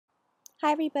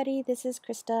Hi everybody, this is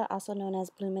Krista, also known as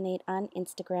Bluminate on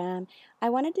Instagram. I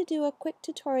wanted to do a quick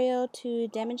tutorial to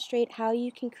demonstrate how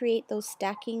you can create those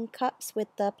stacking cups with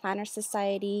the Planner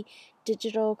Society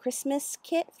Digital Christmas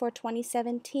Kit for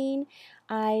 2017.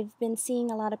 I've been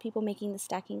seeing a lot of people making the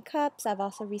stacking cups. I've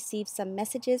also received some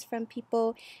messages from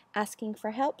people asking for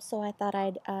help, so I thought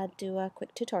I'd do a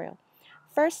quick tutorial.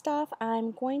 First off,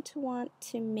 I'm going to want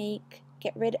to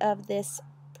get rid of this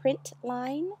print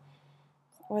line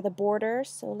or the border.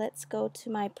 So let's go to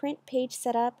my print page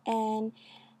setup, and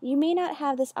you may not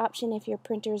have this option if your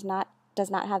printer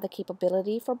does not have the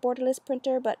capability for borderless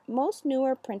printer, but most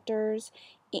newer printers,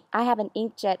 I have an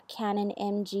inkjet Canon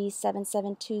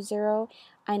MG7720.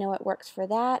 I know it works for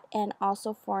that, and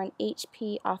also for an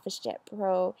HP OfficeJet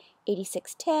Pro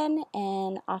 8610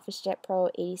 and OfficeJet Pro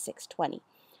 8620.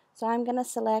 So I'm going to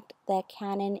select the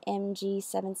Canon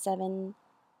MG7720.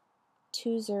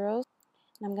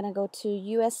 I'm going to go to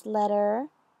US letter.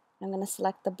 I'm going to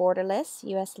select the borderless,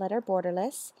 US letter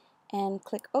borderless, and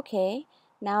click OK.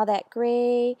 Now that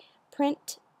gray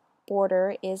print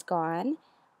border is gone.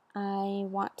 I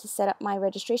want to set up my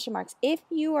registration marks. If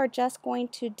you are just going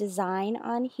to design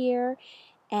on here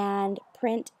and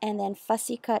print and then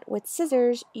fussy cut with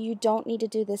scissors, you don't need to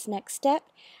do this next step.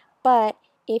 But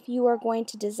if you are going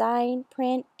to design,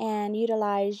 print, and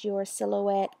utilize your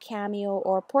silhouette, cameo,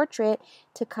 or portrait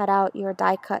to cut out your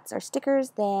die cuts or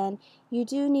stickers, then you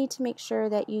do need to make sure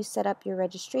that you set up your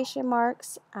registration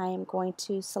marks. I am going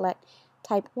to select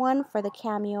type 1 for the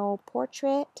cameo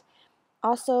portrait.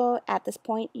 Also, at this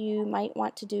point, you might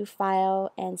want to do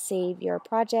file and save your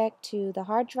project to the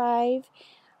hard drive.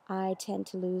 I tend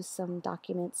to lose some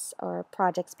documents or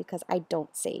projects because I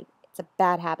don't save. It's a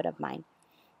bad habit of mine.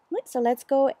 So let's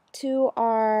go to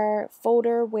our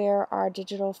folder where our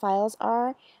digital files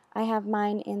are. I have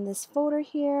mine in this folder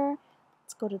here.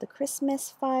 Let's go to the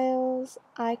Christmas files,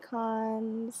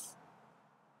 icons.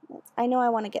 I know I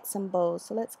want to get some bows,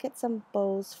 so let's get some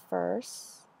bows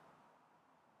first.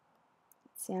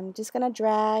 Let's see, I'm just going to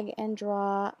drag and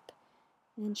drop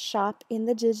and shop in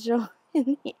the digital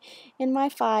in my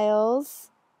files.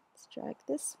 Let's drag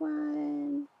this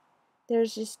one.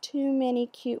 There's just too many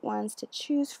cute ones to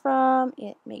choose from.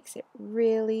 It makes it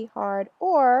really hard.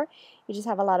 Or you just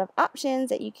have a lot of options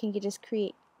that you can just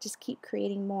keep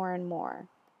creating more and more.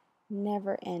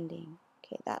 Never ending.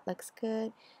 Okay, that looks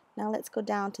good. Now let's go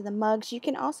down to the mugs. You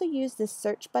can also use this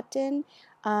search button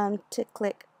to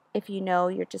click if you know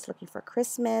you're just looking for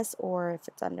Christmas, or if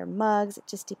it's under mugs. It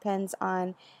just depends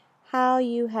on how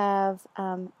you have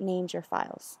named your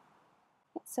files.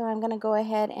 So I'm going to go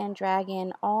ahead and drag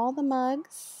in all the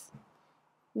mugs,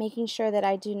 making sure that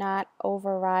I do not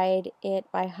override it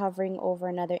by hovering over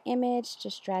another image.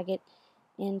 Just drag it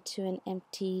into an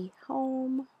empty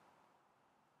home.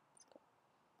 So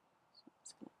I'm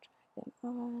just going to drag them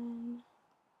on.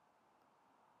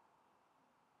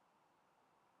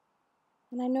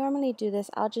 And I normally do this,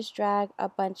 I'll just drag a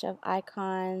bunch of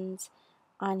icons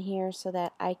on here so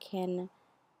that I can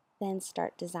then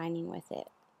start designing with it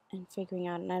and figuring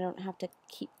out, and I don't have to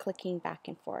keep clicking back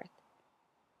and forth.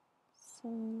 So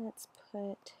let's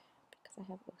put, because I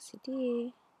have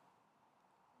OCD,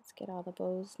 let's get all the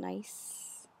bows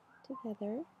nice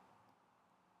together.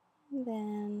 And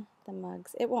then the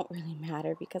mugs, it won't really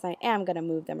matter because I am going to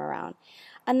move them around.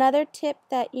 Another tip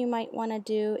that you might want to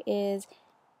do is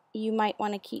you might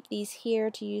want to keep these here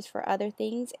to use for other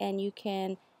things, and you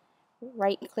can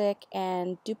right click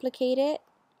and duplicate it,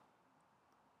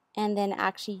 and then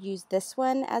actually use this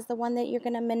one as the one that you're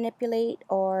going to manipulate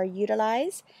or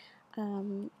utilize.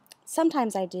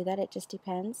 Sometimes I do that, it just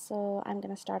depends. So I'm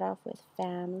going to start off with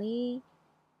family,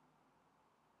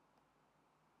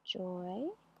 joy,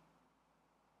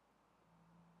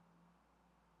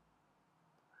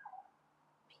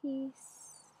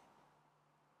 peace,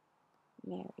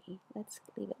 Mary. Let's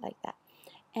leave it like that.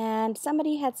 And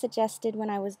somebody had suggested when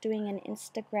I was doing an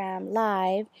Instagram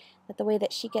live that the way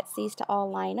that she gets these to all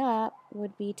line up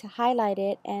would be to highlight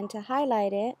it, and to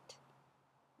highlight it,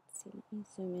 let's see, let me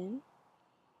zoom in.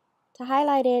 To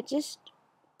highlight it, just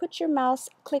put your mouse,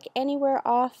 click anywhere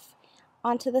off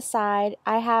onto the side.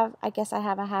 I guess I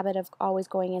have a habit of always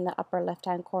going in the upper left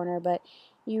hand corner, but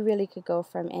you really could go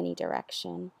from any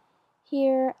direction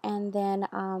here, and then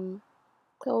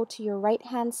go to your right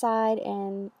hand side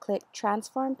and click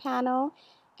transform panel,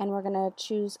 and we're going to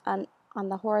choose on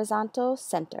the horizontal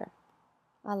center,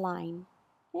 align.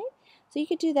 Okay? So you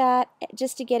could do that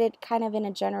just to get it kind of in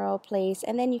a general place,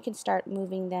 and then you can start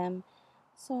moving them.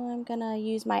 So I'm going to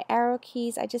use my arrow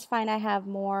keys. I just find I have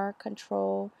more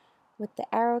control with the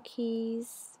arrow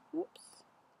keys. Oops.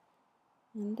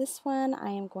 And this one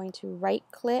I am going to right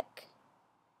click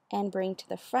and bring to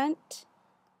the front.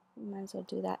 Might as well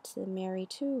do that to Mary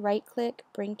too. Right click,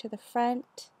 bring to the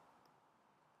front,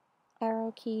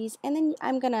 arrow keys, and then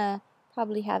I'm gonna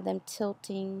probably have them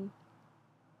tilting.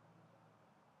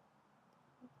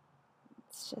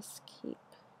 Let's just keep.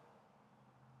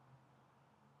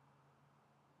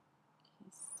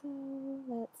 Okay, so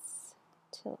let's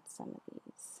tilt some of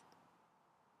these.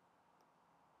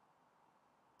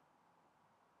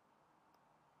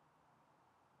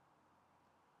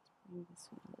 Bring this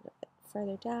one a little bit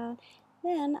further down.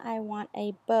 Then I want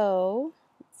a bow.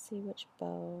 Let's see which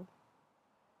bow.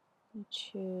 I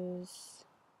choose,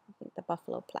 I think, the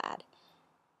buffalo plaid.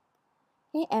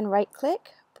 Okay, and right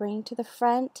click, bring to the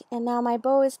front, and now my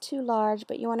bow is too large,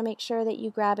 but you want to make sure that you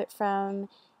grab it from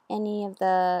any of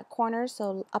the corners,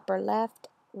 so upper left,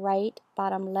 right,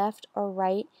 bottom left, or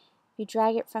right. If you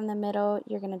drag it from the middle,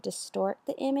 you're going to distort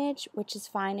the image, which is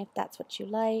fine if that's what you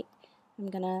like. I'm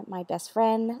gonna, my best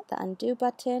friend, the undo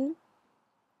button.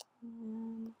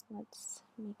 And let's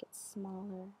make it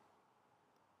smaller.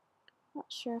 Not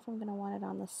sure if I'm gonna want it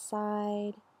on the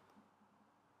side.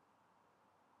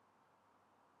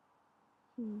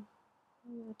 Maybe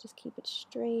I'll just keep it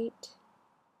straight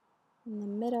in the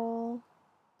middle.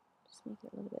 Just make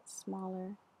it a little bit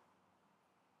smaller.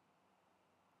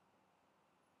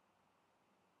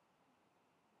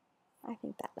 I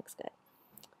think that looks good.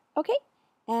 Okay,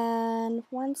 and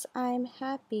once I'm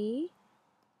happy,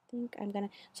 I think I'm gonna,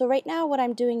 so right now what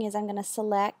I'm doing is I'm gonna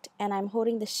select, and I'm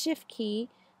holding the shift key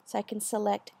so I can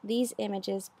select these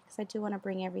images because I do want to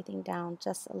bring everything down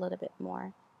just a little bit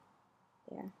more.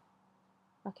 There.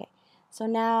 Okay, so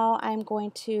now I'm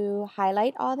going to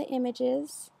highlight all the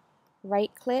images,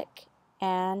 right click,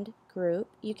 and group.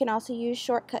 You can also use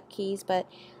shortcut keys, but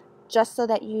just so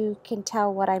that you can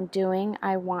tell what I'm doing,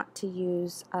 I want to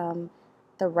use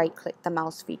the right click, the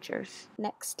mouse features.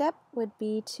 Next step would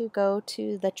be to go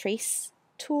to the trace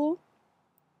tool,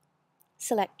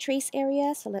 select trace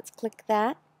area, so let's click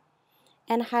that,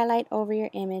 and highlight over your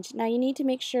image. Now you need to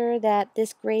make sure that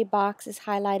this gray box is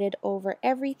highlighted over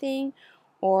everything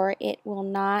or it will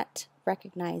not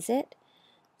recognize it.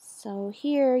 So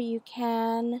here you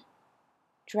can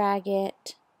drag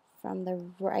it from the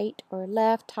right or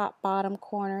left, top, bottom,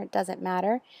 corner, it doesn't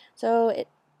matter. So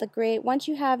the gray, once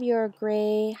you have your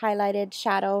gray highlighted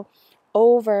shadow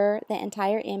over the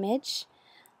entire image,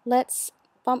 let's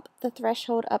bump the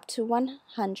threshold up to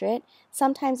 100.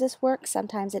 Sometimes this works,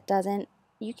 sometimes it doesn't.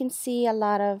 You can see a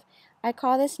lot of, I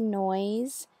call this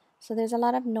noise. So there's a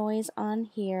lot of noise on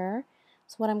here.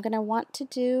 So what I'm going to want to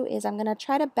do is I'm going to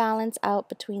try to balance out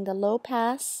between the low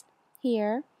pass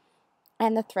here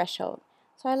and the threshold.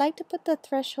 So I like to put the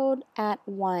threshold at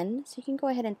 1. So you can go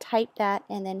ahead and type that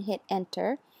and then hit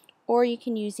enter. Or you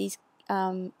can use these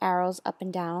arrows up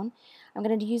and down. I'm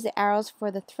going to use the arrows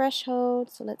for the threshold,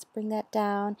 so let's bring that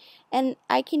down. And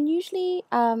I can usually,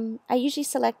 I usually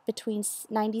select between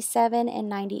 97 and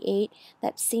 98.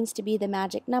 That seems to be the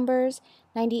magic numbers.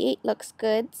 98 looks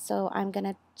good, so I'm going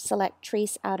to select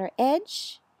trace outer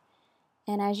edge.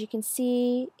 And as you can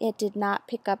see, it did not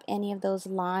pick up any of those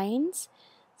lines.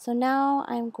 So now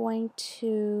I'm going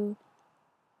to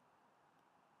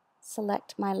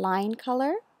select my line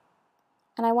color.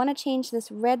 And I want to change this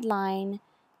red line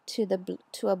to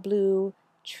a blue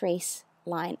trace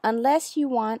line, unless you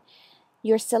want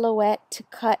your silhouette to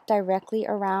cut directly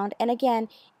around. And again,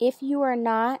 if you are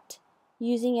not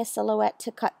using a silhouette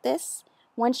to cut this,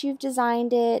 once you've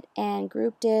designed it and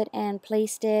grouped it and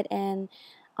placed it and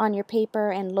on your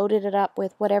paper and loaded it up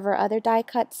with whatever other die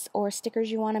cuts or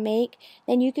stickers you want to make,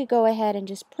 then you could go ahead and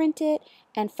just print it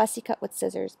and fussy cut with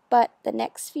scissors. But the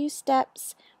next few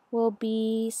steps will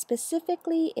be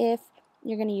specifically if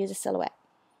you're going to use a silhouette.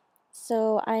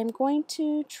 So I'm going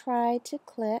to try to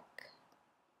click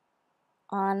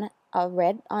on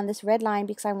this red line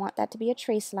because I want that to be a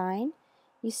trace line.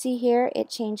 You see here it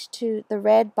changed to the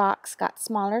red box got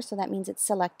smaller, so that means it's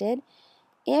selected.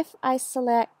 If I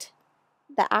select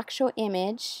the actual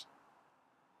image,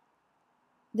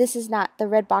 this is not, the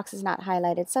red box is not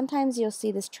highlighted. Sometimes you'll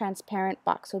see this transparent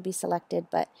box will be selected,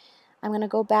 but I'm going to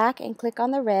go back and click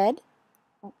on the red.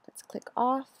 Oh, let's click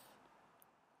off.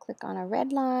 Click on a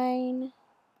red line.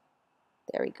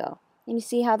 There we go. And you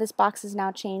see how this box is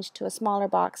now changed to a smaller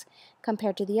box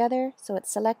compared to the other. So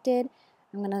it's selected.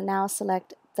 I'm going to now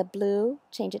select the blue,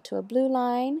 change it to a blue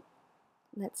line.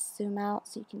 Let's zoom out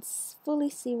so you can fully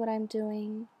see what I'm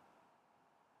doing.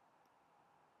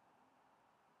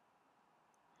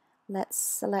 Let's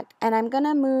select, and I'm going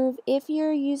to move, if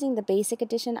you're using the basic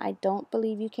edition, I don't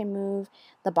believe you can move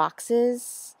the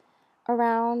boxes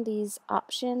around these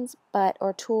options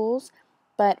or tools,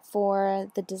 but for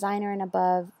the designer and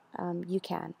above, you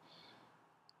can.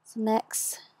 So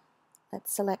next,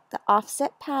 let's select the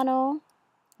offset panel,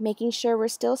 making sure we're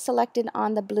still selected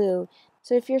on the blue.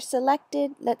 So if you're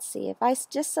selected, let's see, if I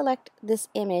just select this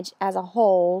image as a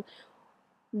whole,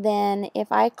 then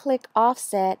if I click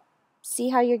offset, see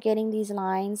how you're getting these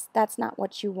lines? That's not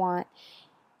what you want.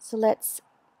 So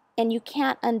and you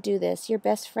can't undo this. Your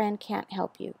best friend can't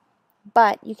help you,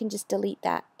 but you can just delete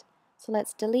that. So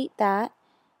let's delete that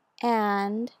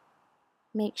and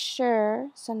make sure,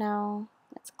 so now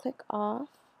let's click off.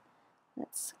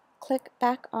 Let's click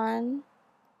back on.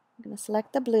 I'm going to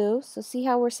select the blue. So see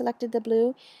how we're selected the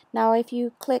blue? Now if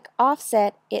you click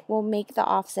offset, it will make the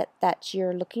offset that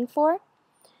you're looking for.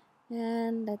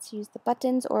 And let's use the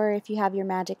buttons, or if you have your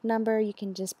magic number, you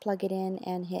can just plug it in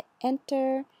and hit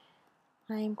enter.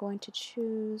 I'm going to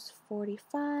choose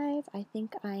 45. I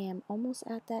think I am almost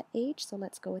at that age, so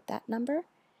let's go with that number.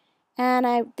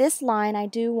 And this line I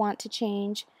do want to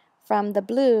change from the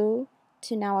blue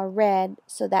to now a red,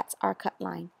 so that's our cut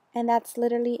line. And that's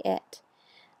literally it.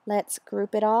 Let's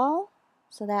group it all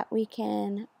so that we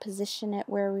can position it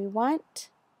where we want.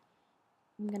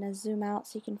 I'm going to zoom out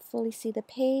so you can fully see the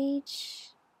page.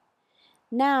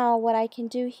 Now what I can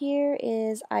do here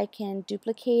is I can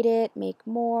duplicate it, make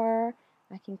more.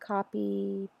 I can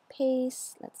copy,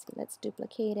 paste. Let's see, let's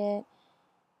duplicate it.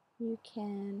 You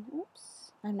can,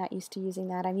 oops, I'm not used to using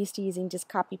that. I'm used to using just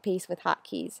copy paste with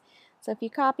hotkeys. So if you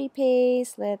copy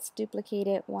paste, let's duplicate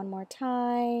it one more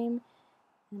time.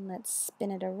 And let's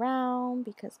spin it around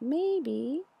because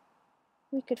maybe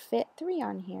we could fit 3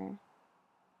 on here.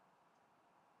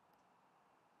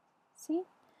 See?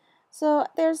 So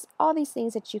there's all these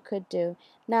things that you could do.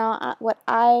 Now what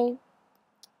I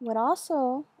would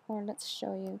also, or let's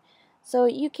show you. So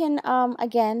you can,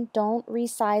 again, don't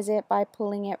resize it by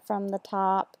pulling it from the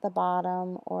top, the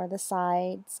bottom, or the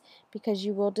sides, because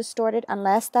you will distort it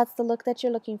unless that's the look that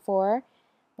you're looking for.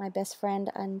 My best friend,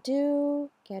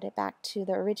 undo, get it back to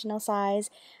the original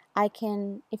size. I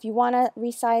can, if you want to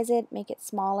resize it, make it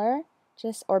smaller,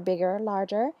 or bigger,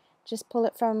 larger. Just pull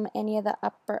it from any of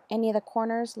the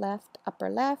corners, left, upper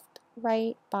left,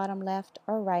 right, bottom left,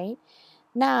 or right.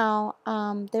 Now,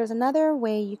 there's another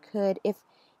way you could, if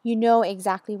you know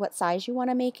exactly what size you want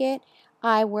to make it.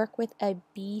 I work with a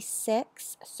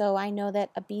B6, so I know that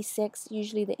a B6,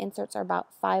 usually the inserts are about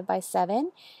 5 by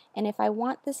 7. And if I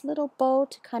want this little bow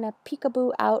to kind of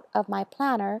peekaboo out of my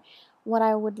planner, what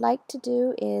I would like to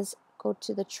do is go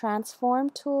to the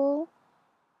transform tool,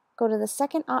 go to the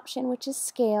second option, which is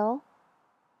scale,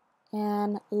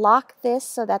 and lock this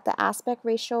so that the aspect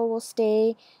ratio will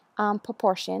stay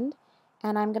proportioned.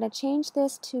 And I'm going to change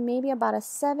this to maybe about a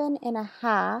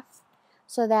 7.5,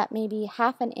 so that maybe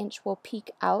half an inch will peek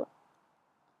out.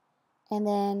 And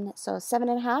then, so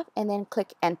 7.5, and then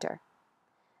click enter.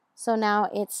 So now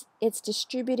it's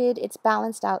distributed, it's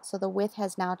balanced out, so the width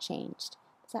has now changed.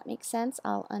 Does that make sense?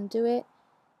 I'll undo it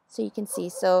so you can see.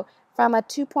 So from a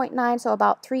 2.9, so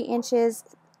about 3 inches,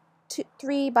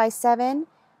 3 by 7,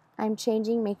 I'm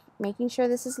changing, making sure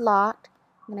this is locked.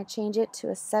 I'm going to change it to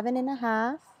a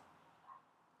 7.5.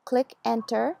 Click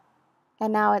enter,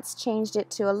 and now it's changed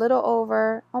it to a little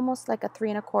over, almost like a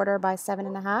 3.25 by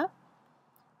 7.5.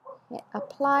 Hit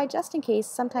apply just in case.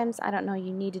 Sometimes, I don't know,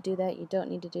 you need to do that, you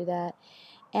don't need to do that.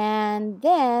 And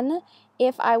then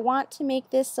if I want to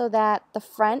make this so that the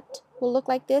front will look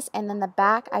like this and then the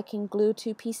back, I can glue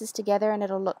 2 pieces together and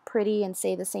it'll look pretty and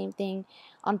say the same thing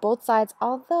on both sides,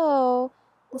 although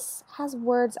this has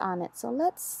words on it. So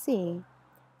let's see.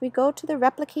 We go to the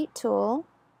replicate tool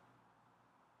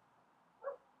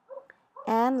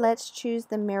and let's choose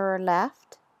the mirror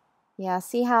left. Yeah,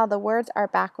 see how the words are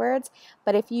backwards?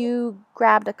 But if you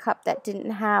grabbed a cup that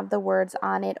didn't have the words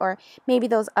on it, or maybe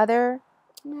those other,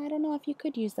 I don't know if you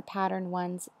could use the pattern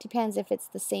ones. It depends if it's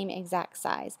the same exact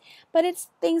size. But it's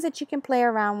things that you can play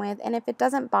around with. And if it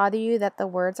doesn't bother you that the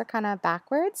words are kind of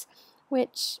backwards,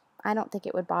 which I don't think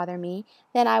it would bother me,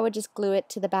 then I would just glue it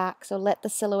to the back. So let the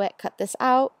silhouette cut this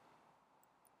out.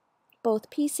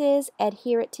 Both pieces,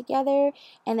 adhere it together,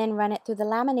 and then run it through the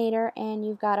laminator, and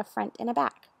you've got a front and a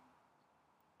back.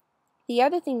 The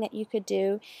other thing that you could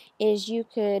do is you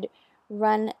could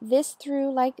run this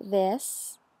through like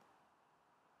this.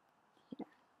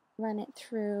 Run it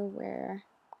through where,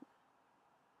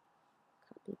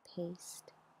 copy,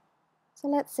 paste. So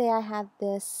let's say I had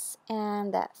this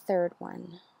and that third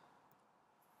one.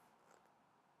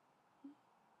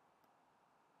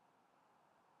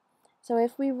 So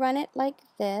if we run it like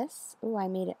this, oh, I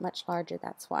made it much larger,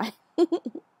 that's why.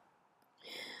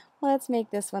 Let's make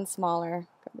this one smaller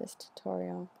for this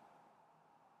tutorial.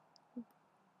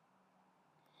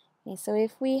 Okay, so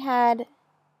if we had,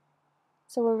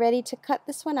 So we're ready to cut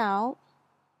this one out.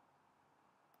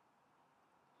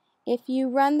 If you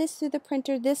run this through the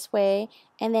printer this way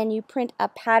and then you print a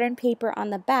pattern paper on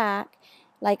the back,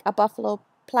 like a buffalo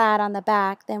plaid on the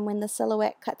back, then when the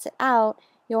silhouette cuts it out,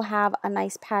 you'll have a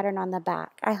nice pattern on the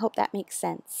back. I hope that makes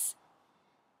sense.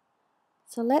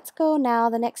 So let's go now.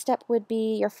 The next step would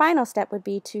be, your final step would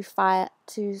be to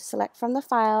select from the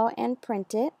file and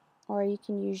print it, or you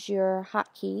can use your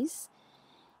hotkeys.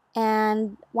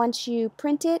 And once you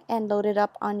print it and load it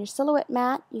up on your silhouette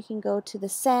mat, you can go to the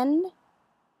send.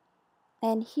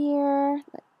 And here,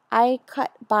 I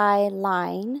cut by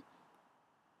line.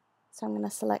 So I'm going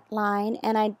to select line,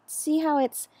 and I see how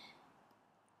it's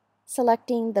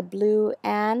selecting the blue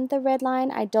and the red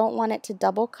line. I don't want it to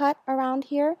double cut around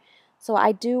here. So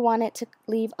I do want it to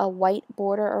leave a white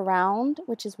border around,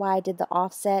 which is why I did the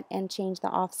offset and changed the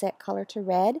offset color to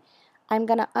red. I'm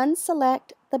going to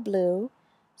unselect the blue.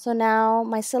 So now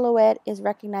my silhouette is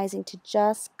recognizing to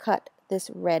just cut the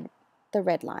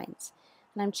red lines.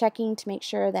 And I'm checking to make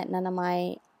sure that none of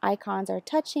my icons are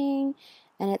touching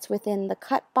and it's within the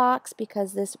cut box,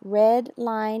 because this red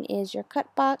line is your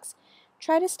cut box.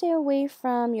 Try to stay away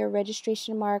from your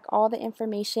registration mark. All the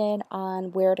information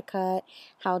on where to cut,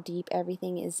 how deep,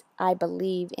 everything is, I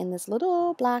believe, in this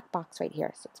little black box right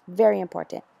here. So it's very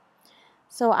important.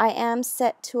 So I am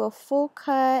set to a full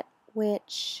cut,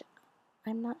 which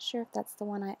I'm not sure if that's the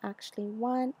one I actually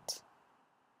want.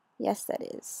 Yes, that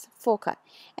is full cut.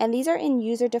 And these are in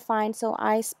user defined, so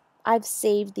I've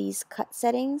saved these cut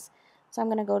settings. So I'm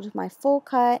going to go to my full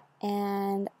cut,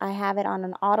 and I have it on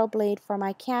an auto blade for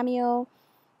my cameo,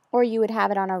 or you would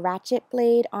have it on a ratchet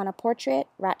blade on a portrait.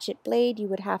 Ratchet blade, you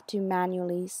would have to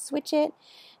manually switch it,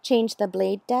 change the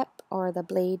blade depth, or the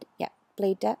blade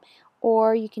depth,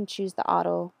 or you can choose the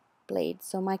auto blade.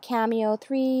 So my cameo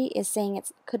 3 is saying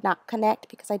it could not connect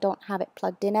because I don't have it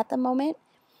plugged in at the moment.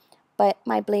 But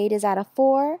my blade is at a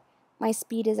 4, my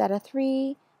speed is at a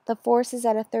 3, the force is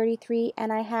at a 33,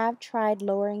 and I have tried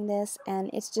lowering this, and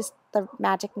it's just the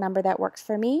magic number that works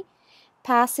for me.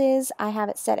 Passes, I have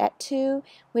it set at 2,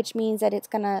 which means that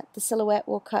the silhouette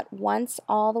will cut once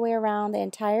all the way around the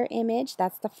entire image.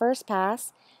 That's the first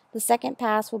pass. The second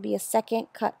pass will be a second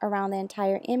cut around the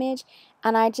entire image,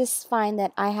 and I just find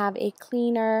that I have a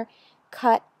cleaner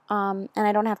cut, and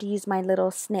I don't have to use my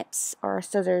little snips or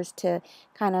scissors to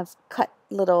kind of cut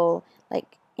little,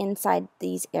 like, inside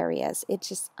these areas. It's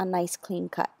just a nice clean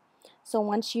cut. So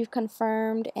once you've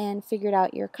confirmed and figured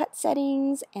out your cut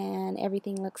settings and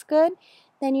everything looks good,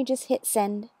 then you just hit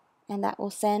send, and that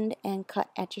will send and cut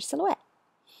at your silhouette.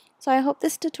 So I hope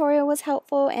this tutorial was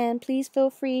helpful, and please feel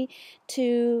free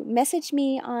to message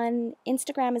me on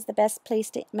Instagram. Is the best place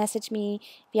to message me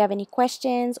if you have any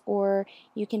questions, or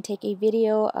you can take a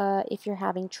video if you're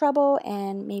having trouble,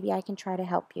 and maybe I can try to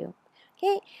help you.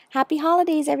 Okay, happy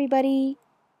holidays, everybody.